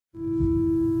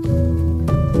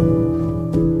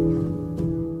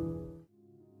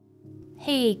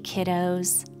night,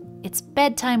 kiddos. It's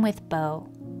bedtime with Bo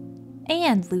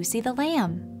and Lucy the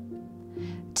Lamb.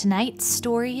 Tonight's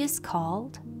story is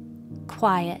called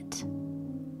Quiet.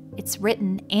 It's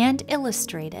written and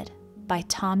illustrated by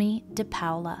Tomie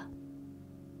Depaola.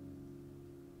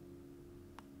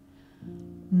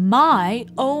 "My,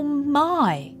 oh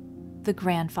my," the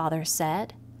grandfather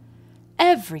said.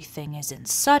 "Everything is in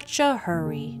such a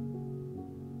hurry."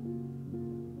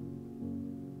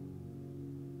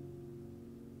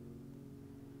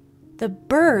 "The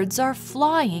birds are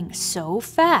flying so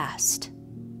fast."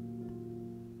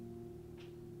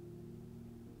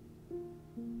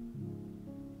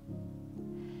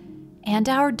 "And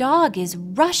our dog is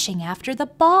rushing after the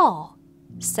ball,"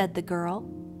 said the girl.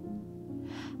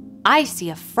 "I see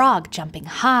a frog jumping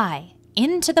high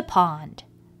into the pond,"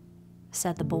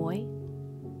 said the boy.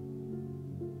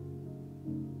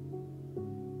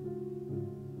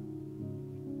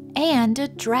 "And a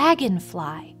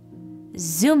dragonfly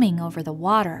zooming over the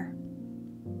water."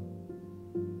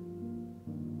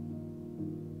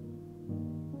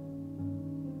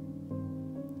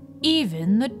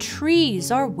 "Even the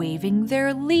trees are waving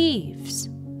their leaves."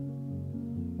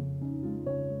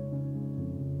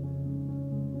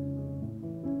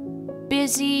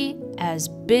 "Busy as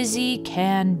busy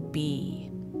can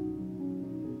be."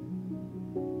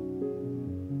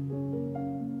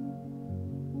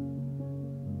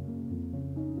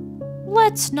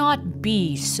 "Let's not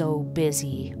be so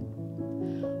busy.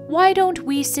 Why don't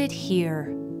we sit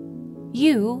here,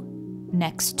 you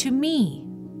next to me?"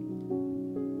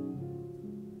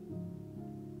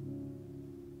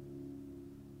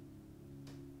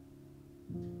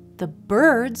 "The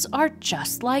birds are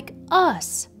just like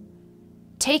us,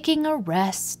 taking a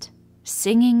rest,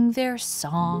 singing their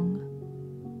song."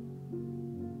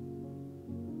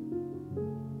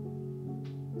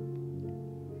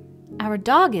 "Our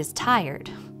dog is tired.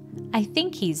 I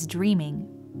think he's dreaming."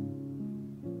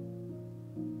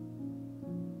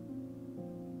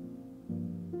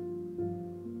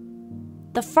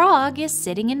 "The frog is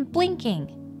sitting and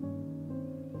blinking."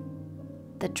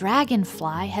 "The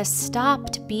dragonfly has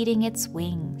stopped beating its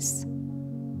wings."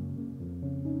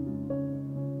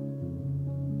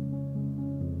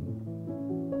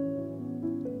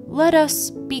 "Let us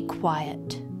be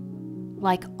quiet,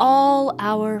 like all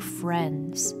our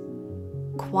friends,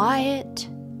 quiet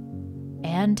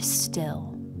and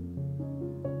still."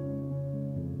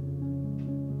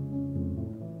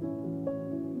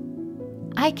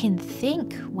 "I can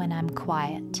think when I'm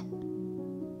quiet."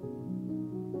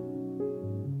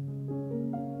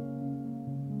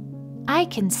 "I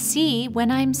can see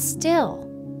when I'm still."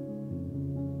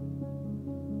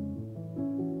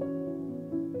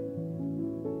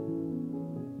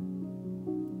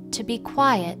 To be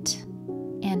quiet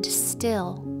and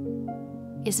still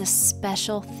is a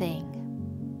special thing.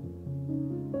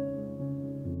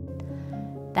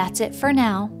 That's it for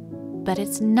now, but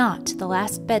it's not the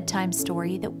last bedtime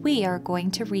story that we are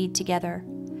going to read together.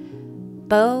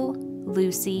 Bo,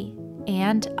 Lucy,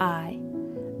 and I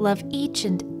love each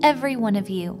and every one of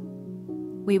you.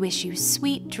 We wish you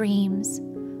sweet dreams,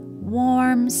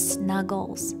 warm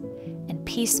snuggles, and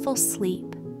peaceful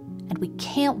sleep, and we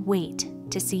can't wait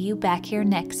to see you back here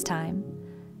next time.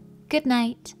 Good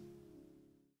night.